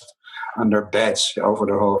 collecting dust under beds over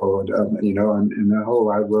the whole, in the whole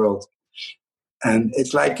wide world. And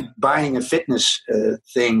it's like buying a fitness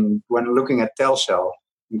thing when looking at Telcel.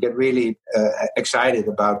 You get really excited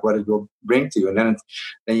about what it will bring to you, and then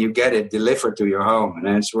you get it delivered to your home, and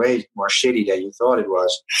then it's way more shitty than you thought it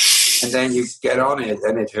was. And then you get on it,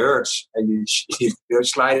 and it hurts, and you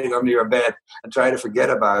slide it under your bed and try to forget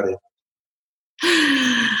about it.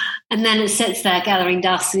 And then it sits there gathering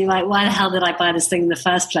dust, and you're like, why the hell did I buy this thing in the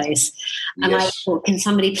first place? And I thought, can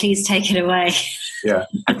somebody please take it away? Yeah,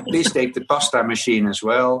 and please take the pasta machine as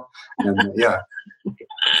well. And, yeah.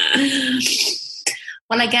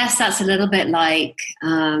 Well, I guess that's a little bit like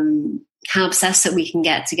how obsessed that we can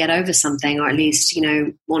get to get over something, or at least,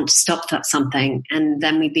 want to stop that something. And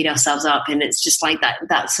then we beat ourselves up. And it's just like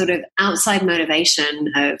that sort of outside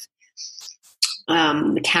motivation of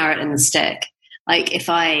the carrot and the stick. Like if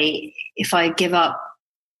I give up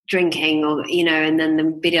drinking, or, and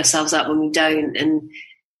then beat ourselves up when we don't. And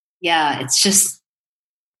yeah, it's just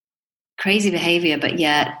crazy behavior, but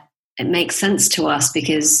yet it makes sense to us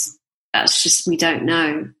because that's just, we don't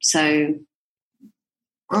know. So,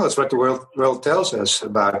 well, it's what the world tells us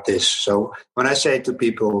about this. So when I say to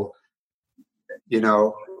people,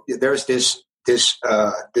 there's this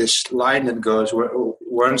line that goes,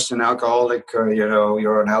 once an alcoholic,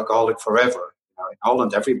 you're an alcoholic forever. In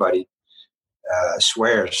Holland, everybody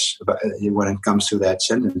swears when it comes to that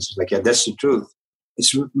sentence. It's like, yeah, that's the truth.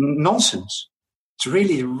 It's nonsense. It's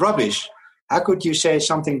really rubbish. How could you say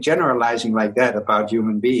something generalizing like that about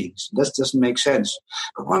human beings? That doesn't make sense.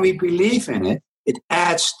 But when we believe in it, it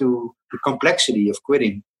adds to the complexity of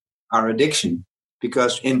quitting our addiction.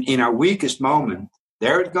 Because in our weakest moment,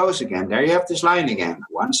 there it goes again. There you have this line again.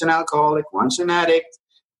 Once an alcoholic, once an addict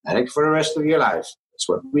for the rest of your life. That's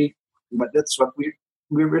what we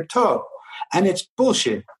were taught. And it's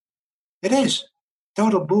bullshit. It is.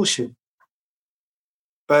 Total bullshit.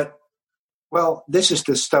 But, well, this is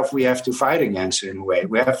the stuff we have to fight against in a way.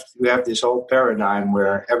 We have this whole paradigm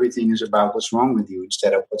where everything is about what's wrong with you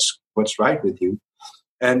instead of what's right with you.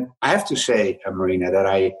 And I have to say, Marina, that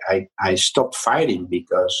I stopped fighting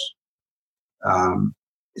because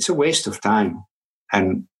it's a waste of time.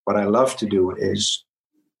 And what I love to do is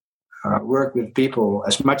work with people,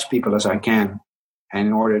 as much people as I can, and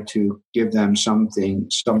in order to give them something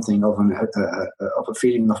of a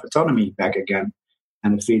feeling of autonomy back again,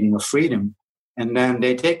 and a feeling of freedom. And then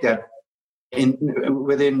they take that in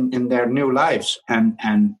their new lives, and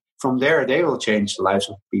from there they will change the lives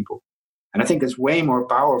of people. And I think it's way more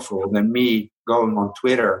powerful than me going on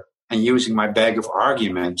Twitter and using my bag of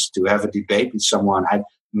arguments to have a debate with someone I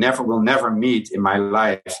will never meet in my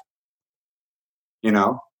life.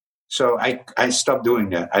 So I stopped doing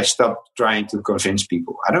that. I stopped trying to convince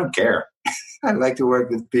people. I don't care. I like to work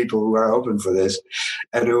with people who are open for this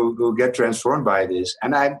and who get transformed by this.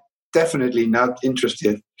 And I'm definitely not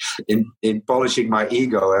interested in polishing my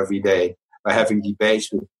ego every day by having debates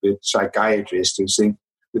with psychiatrists who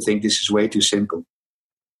think this is way too simple.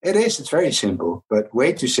 It is. It's very simple, but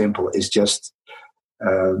way too simple is just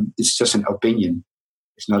it's just an opinion.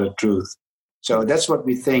 It's not a truth. So that's what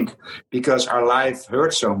we think, because our life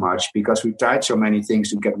hurts so much, because we tried so many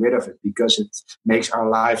things to get rid of it, because it makes our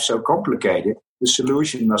life so complicated. The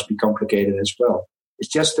solution must be complicated as well. It's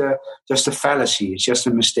just a fallacy. It's just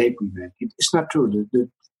a mistake we made. It's not true.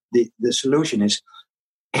 The solution is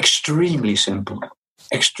extremely simple.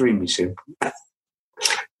 Extremely simple.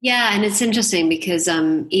 Yeah, and it's interesting because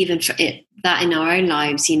even for that in our own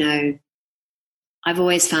lives, I've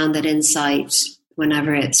always found that insight,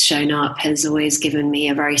 whenever it's shown up, has always given me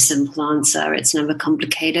a very simple answer. It's never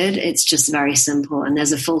complicated. It's just very simple. And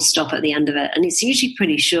there's a full stop at the end of it. And it's usually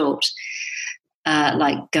pretty short.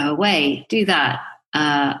 Like, go away, do that.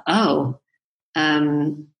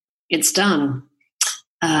 It's done.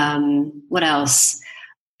 What else?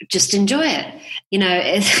 Just enjoy it.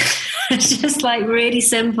 It's just like really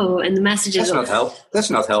simple. And the messages.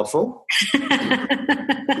 That's not helpful.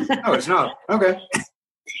 No, it's not. Okay.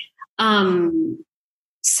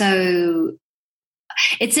 So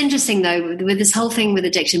it's interesting though, with this whole thing with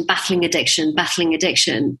addiction, battling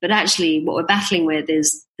addiction. But actually what we're battling with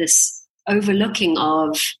is this overlooking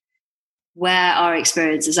of where our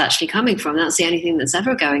experience is actually coming from. That's the only thing that's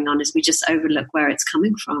ever going on, is we just overlook where it's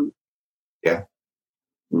coming from. Yeah.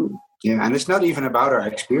 Yeah. And it's not even about our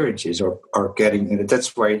experiences or getting,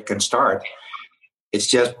 that's where it can start. It's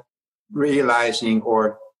just realizing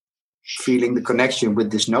or feeling the connection with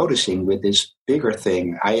this noticing, with this bigger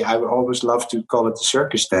thing. I always love to call it the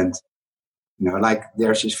circus tent. Like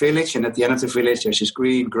there's this village, and at the end of the village there's this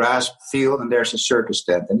green grass field, and there's a circus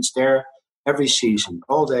tent, and it's there every season,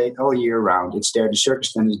 all day, all year round. It's there. The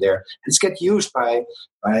circus tent is there. It's get used by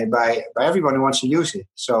everyone who wants to use it.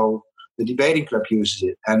 So The debating club uses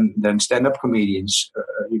it, and then stand-up comedians,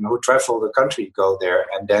 who travel the country, go there,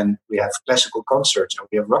 and then we have classical concerts and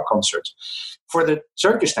we have rock concerts. For the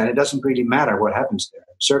circus tent, it doesn't really matter what happens there.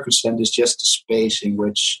 The circus tent is just a space in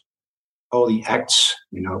which all the acts,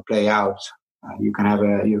 play out. You can have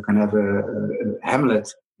a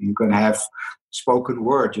Hamlet. You can have spoken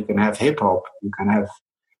word. You can have hip hop. You can have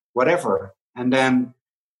whatever, and then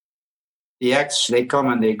the acts, they come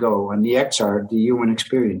and they go, and the acts are the human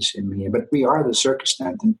experience in here. But we are the circus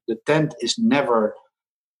tent, and the tent is never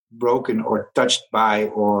broken or touched by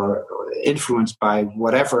or influenced by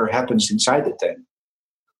whatever happens inside the tent.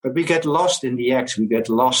 But we get lost in the acts, we get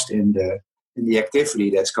lost in the activity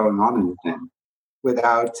that's going on in the tent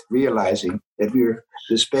without realizing that we're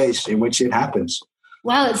the space in which it happens.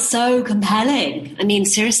 Well, it's so compelling. I mean,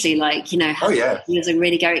 seriously, there's a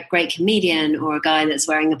really great comedian or a guy that's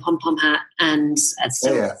wearing a pom-pom hat and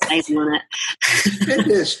still saving on it.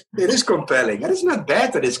 It is compelling. And it's not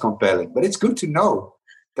bad that it's compelling, but it's good to know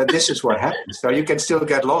that this is what happens. So you can still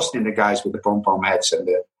get lost in the guys with the pom-pom hats and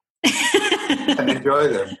enjoy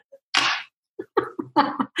them.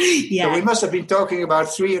 Yeah. So we must have been talking about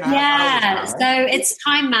 3.5 hours. Yeah, so it's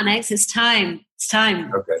time, Marnix. It's time.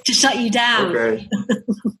 To shut you down. Okay.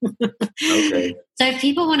 Okay. So if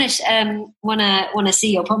people want to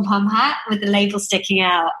see your pom pom hat with the label sticking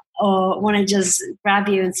out, or want to just grab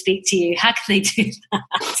you and speak to you, how can they do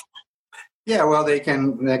that? Yeah, well, they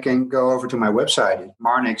can go over to my website,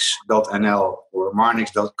 marnix.nl or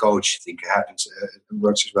marnix.coach. I think it happens. It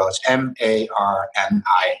works as well. It's Marnix.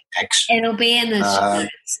 It'll be in the show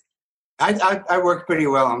notes. I work pretty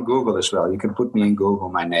well on Google as well. You can put me in Google,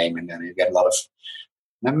 my name, and then you get a lot of.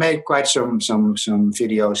 I made quite some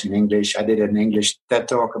videos in English. I did an English TED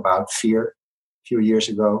Talk about fear a few years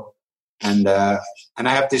ago, and I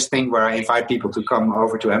have this thing where I invite people to come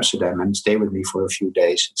over to Amsterdam and stay with me for a few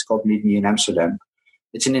days. It's called Meet Me in Amsterdam.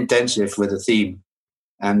 It's an intensive with a theme,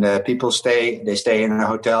 and people stay. They stay in a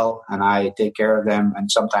hotel, and I take care of them.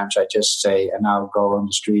 And sometimes I just say, "And now go on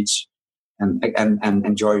the streets." And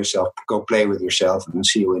enjoy yourself. Go play with yourself, and I'll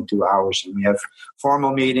see you in 2 hours. And we have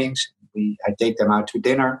formal meetings. I take them out to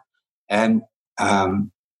dinner, and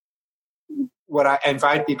what I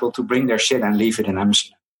invite people to bring their shit and leave it in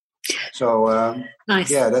Amsterdam. So nice.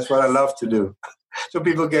 Yeah, that's what I love to do. So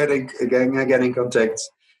people get in contact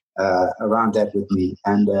around that with me,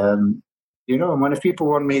 and when if people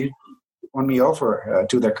want me over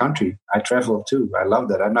to their country, I travel too. I love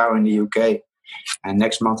that. I'm now in the UK. And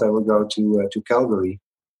next month I will go to Calgary.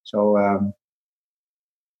 So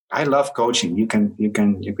I love coaching. You can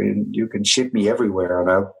ship me everywhere,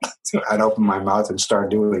 and I'd open my mouth and start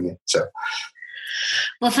doing it. So,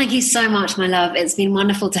 well, thank you so much, my love. It's been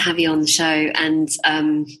wonderful to have you on the show. And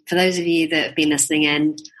for those of you that have been listening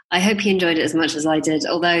in, I hope you enjoyed it as much as I did.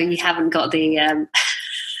 Although you haven't got the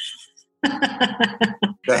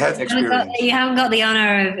the hat experience. You haven't got the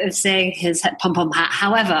honor of seeing his pom-pom hat.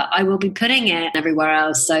 However, I will be putting it everywhere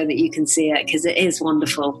else so that you can see it, because it is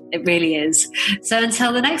wonderful. It really is. So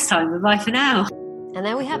until the next time, bye for now. And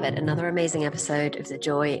there we have it, another amazing episode of The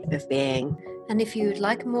Joy of Being. And if you would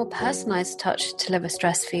like a more personalized touch to live a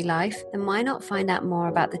stress-free life, then why not find out more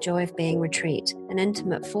about the Joy of Being retreat, an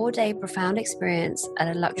intimate 4-day profound experience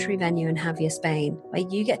at a luxury venue in Javier, Spain, where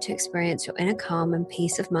you get to experience your inner calm and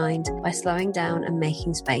peace of mind by slowing down and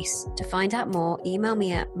making space. To find out more, email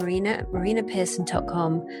me at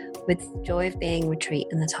marinapearson.com with Joy of Being retreat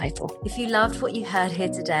in the title. If you loved what you heard here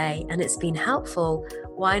today and it's been helpful,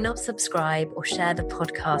 why not subscribe or share the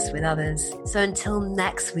podcast with others? So until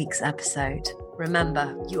next week's episode,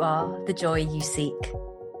 remember, you are the joy you seek.